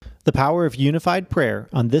The power of unified prayer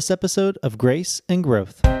on this episode of Grace and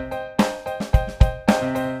Growth.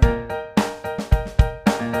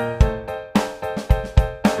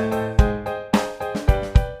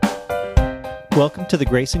 Welcome to the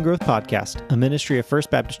Grace and Growth Podcast, a ministry of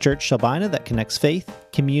First Baptist Church Shelbina that connects faith,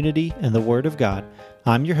 community, and the Word of God.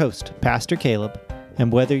 I'm your host, Pastor Caleb,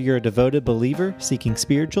 and whether you're a devoted believer seeking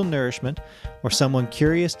spiritual nourishment or someone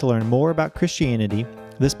curious to learn more about Christianity,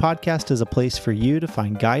 this podcast is a place for you to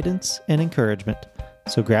find guidance and encouragement.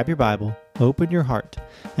 So grab your Bible, open your heart,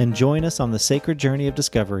 and join us on the sacred journey of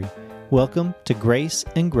discovery. Welcome to Grace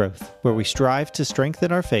and Growth, where we strive to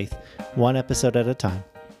strengthen our faith one episode at a time.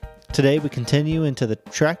 Today we continue into the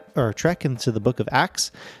trek into the book of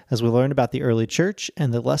Acts as we learn about the early church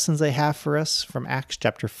and the lessons they have for us from Acts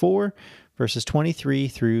chapter 4, verses 23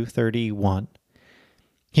 through 31.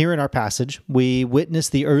 Here in our passage, we witness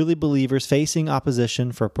the early believers facing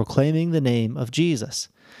opposition for proclaiming the name of Jesus,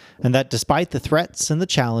 and that despite the threats and the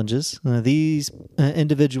challenges, these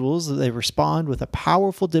individuals, they respond with a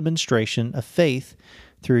powerful demonstration of faith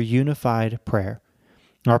through unified prayer.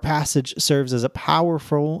 Our passage serves as a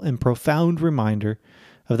powerful and profound reminder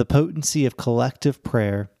of the potency of collective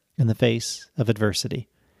prayer in the face of adversity.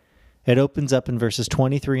 It opens up in verses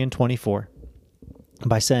 23 and 24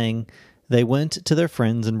 by saying, "They went to their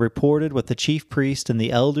friends and reported what the chief priest and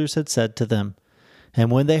the elders had said to them. And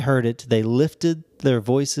when they heard it, they lifted their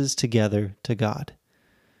voices together to God."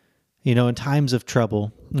 You know, in times of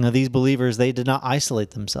trouble, these believers, they did not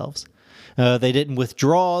isolate themselves. They didn't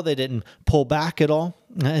withdraw. They didn't pull back at all.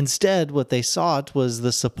 Instead, what they sought was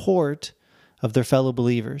the support of their fellow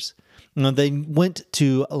believers. They went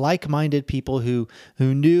to like-minded people who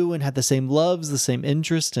knew and had the same loves, the same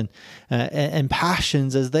interests, and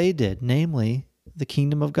passions as they did, namely the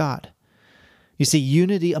kingdom of God. You see,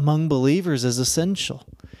 unity among believers is essential,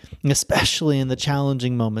 especially in the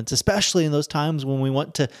challenging moments, especially in those times when we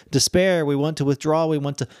want to despair, we want to withdraw, we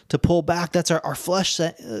want to pull back. That's our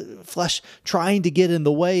flesh trying to get in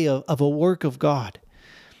the way of a work of God.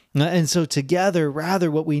 And so together,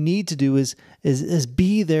 rather, what we need to do is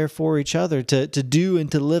be there for each other, to do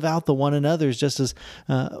and to live out the one another's, just as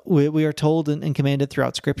we are told and commanded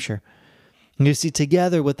throughout Scripture. You see,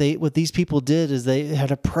 together, what these people did is they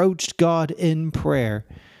had approached God in prayer,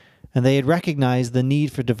 and they had recognized the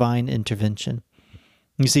need for divine intervention.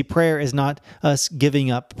 You see, prayer is not us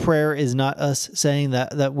giving up. Prayer is not us saying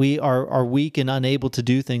that we are weak and unable to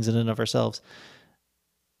do things in and of ourselves.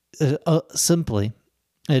 Simply,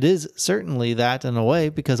 it is certainly that in a way,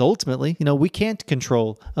 because ultimately, we can't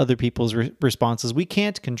control other people's responses. We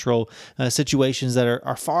can't control situations that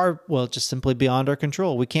are far, just simply beyond our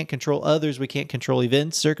control. We can't control others. We can't control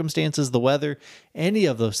events, circumstances, the weather, any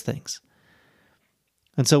of those things.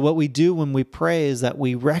 And so what we do when we pray is that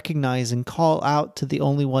we recognize and call out to the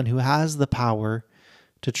only one who has the power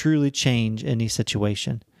to truly change any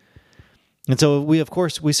situation. And so we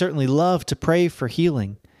certainly love to pray for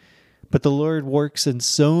healing. But the Lord works in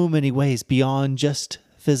so many ways beyond just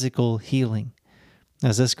physical healing,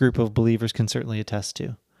 as this group of believers can certainly attest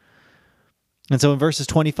to. And so in verses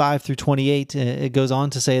 25 through 28, it goes on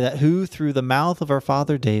to say that who through the mouth of our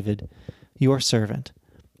father David, your servant,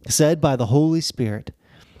 said by the Holy Spirit,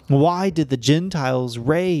 why did the Gentiles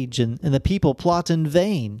rage and the people plot in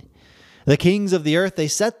vain? The kings of the earth, they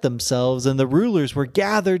set themselves, and the rulers were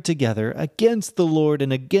gathered together against the Lord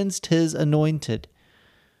and against his anointed.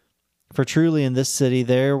 For truly in this city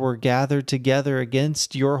there were gathered together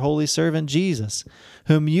against your holy servant Jesus,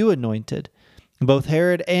 whom you anointed, both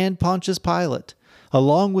Herod and Pontius Pilate,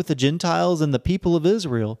 along with the Gentiles and the people of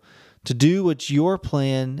Israel, to do what your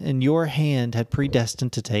plan and your hand had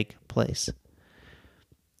predestined to take place.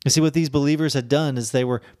 You see, what these believers had done is they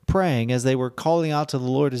were praying, as they were calling out to the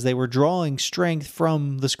Lord, as they were drawing strength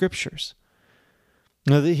from the Scriptures.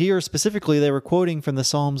 Here specifically, they were quoting from the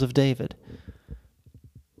Psalms of David.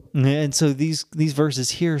 And so these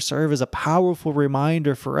verses here serve as a powerful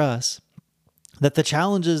reminder for us that the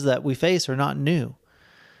challenges that we face are not new.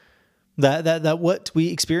 That what we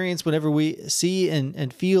experience whenever we see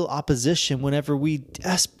and feel opposition, whenever we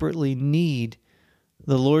desperately need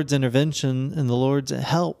the Lord's intervention and the Lord's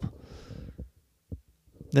help,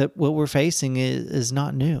 that what we're facing is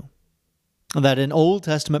not new. That in Old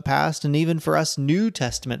Testament past, and even for us New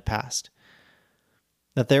Testament past,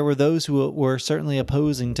 that there were those who were certainly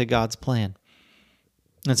opposing to God's plan.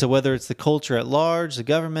 And so whether it's the culture at large, the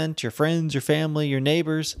government, your friends, your family, your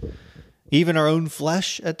neighbors, even our own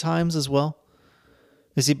flesh at times as well,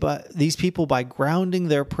 you see, these people, by grounding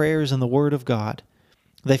their prayers in the Word of God,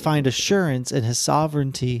 they find assurance in His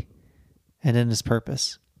sovereignty and in His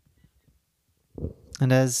purpose.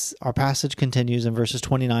 And as our passage continues in verses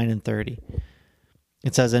 29 and 30,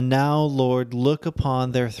 it says, "And now, Lord, look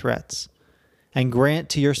upon their threats, and grant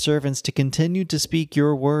to your servants to continue to speak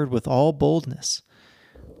your word with all boldness,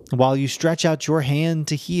 while you stretch out your hand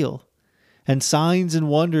to heal, and signs and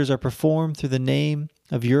wonders are performed through the name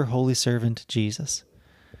of your holy servant Jesus."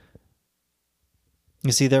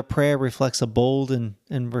 You see, their prayer reflects a bold and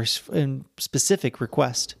specific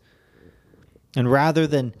request. And rather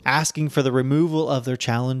than asking for the removal of their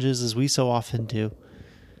challenges, as we so often do,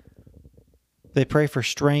 they pray for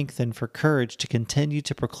strength and for courage to continue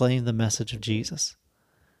to proclaim the message of Jesus.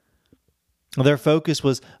 Their focus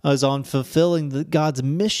was on fulfilling God's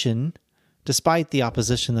mission despite the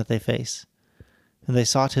opposition that they face. And they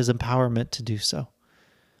sought his empowerment to do so.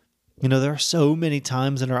 You know, there are so many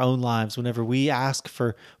times in our own lives whenever we ask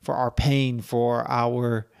for our pain, for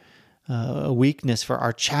our weakness, for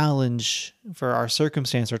our challenge, for our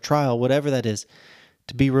circumstance or trial, whatever that is,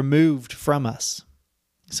 to be removed from us.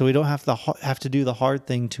 So we don't have to do the hard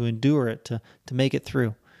thing to endure it, to make it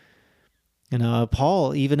through. You know,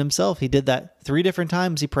 Paul, even himself, he did that 3 different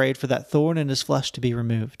times. He prayed for that thorn in his flesh to be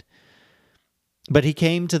removed. But he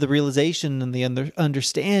came to the realization and the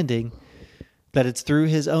understanding that it's through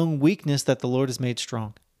his own weakness that the Lord is made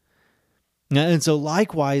strong. And so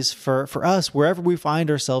likewise for us, wherever we find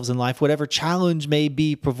ourselves in life, whatever challenge may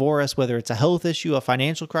be before us, whether it's a health issue, a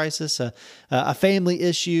financial crisis, a family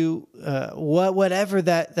issue, whatever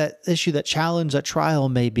that issue, that challenge, that trial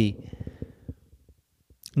may be,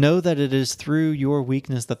 know that it is through your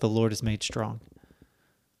weakness that the Lord is made strong.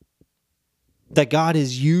 That God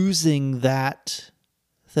is using that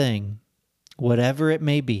thing, whatever it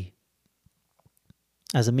may be,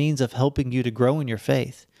 as a means of helping you to grow in your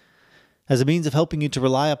faith, as a means of helping you to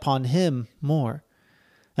rely upon him more,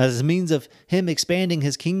 as a means of him expanding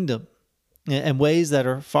his kingdom in ways that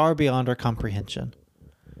are far beyond our comprehension.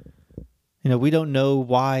 You know, we don't know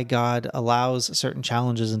why God allows certain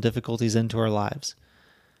challenges and difficulties into our lives.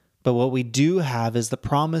 But what we do have is the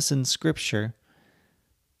promise in Scripture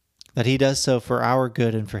that he does so for our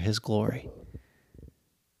good and for his glory.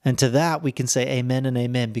 And to that we can say amen and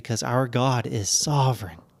amen, because our God is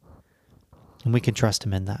sovereign. And we can trust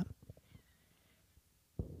him in that.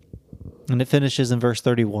 And it finishes in verse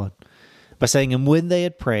 31 by saying, "And when they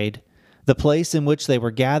had prayed, the place in which they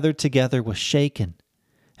were gathered together was shaken,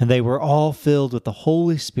 and they were all filled with the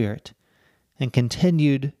Holy Spirit, and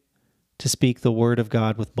continued to speak the word of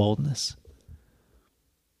God with boldness."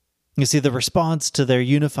 You see, the response to their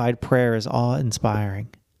unified prayer is awe-inspiring.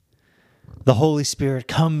 The Holy Spirit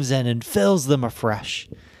comes in and fills them afresh,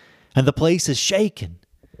 and the place is shaken.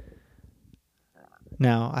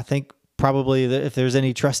 Now, I think probably if there's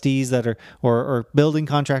any trustees that are, or building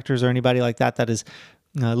contractors or anybody like that is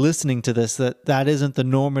listening to this, that isn't the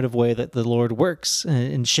normative way that the Lord works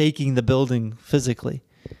in shaking the building physically.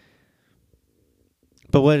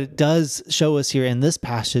 But what it does show us here in this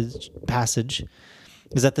passage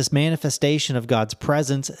is that this manifestation of God's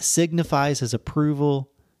presence signifies his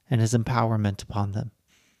approval and his empowerment upon them.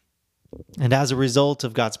 And as a result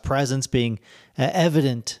of God's presence being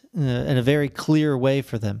evident in a very clear way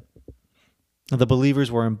for them, the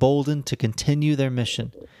believers were emboldened to continue their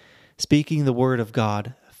mission, speaking the word of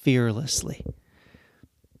God fearlessly.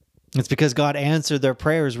 It's because God answered their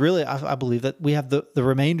prayers. Really, I believe that we have the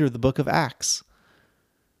remainder of the book of Acts,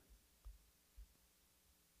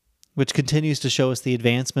 which continues to show us the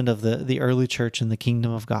advancement of the early church in the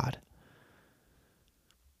kingdom of God.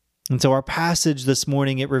 And so our passage this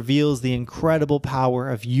morning, it reveals the incredible power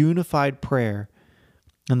of unified prayer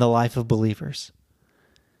in the life of believers.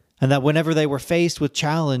 And that whenever they were faced with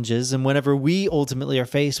challenges, and whenever we ultimately are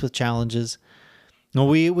faced with challenges,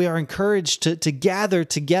 we are encouraged to gather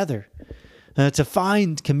together, to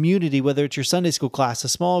find community, whether it's your Sunday school class, a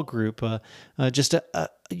small group, just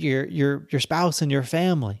your spouse and your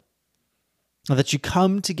family. That you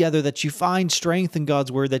come together, that you find strength in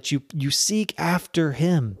God's word, that you seek after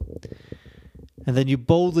him, and then you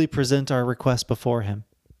boldly present our request before him.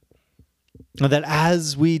 And that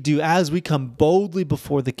as we come boldly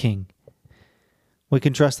before the King, we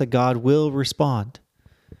can trust that God will respond,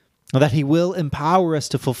 and that he will empower us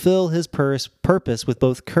to fulfill his purpose with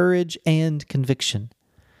both courage and conviction.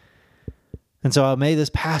 And so may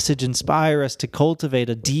this passage inspire us to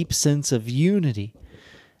cultivate a deep sense of unity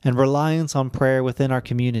and reliance on prayer within our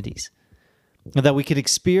communities, and that we could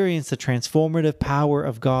experience the transformative power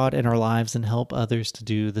of God in our lives and help others to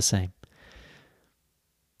do the same.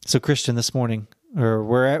 So Christian, this morning, or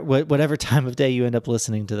whatever time of day you end up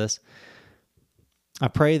listening to this, I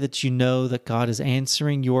pray that you know that God is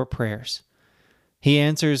answering your prayers. He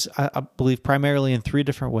answers, I believe, primarily in 3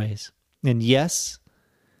 different ways. In yes,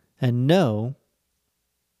 and no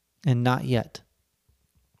and not yet.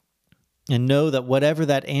 And know that whatever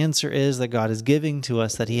that answer is that God is giving to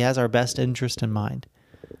us, that He has our best interest in mind,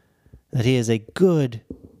 that He is a good,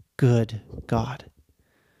 good God,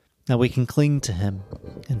 that we can cling to Him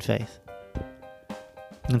in faith.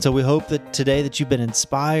 And so we hope that today that you've been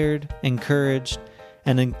inspired, encouraged,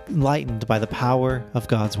 and enlightened by the power of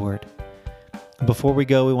God's Word. Before we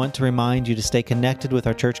go, we want to remind you to stay connected with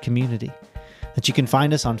our church community, that you can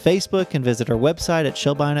find us on Facebook and visit our website at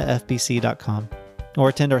shelbinafbc.com, or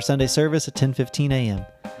attend our Sunday service at 10:15 a.m.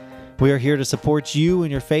 We are here to support you in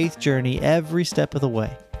your faith journey every step of the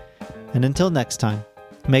way. And until next time,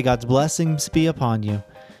 may God's blessings be upon you.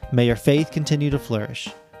 May your faith continue to flourish.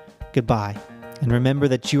 Goodbye, and remember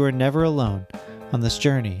that you are never alone on this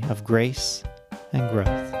journey of grace and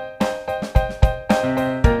growth.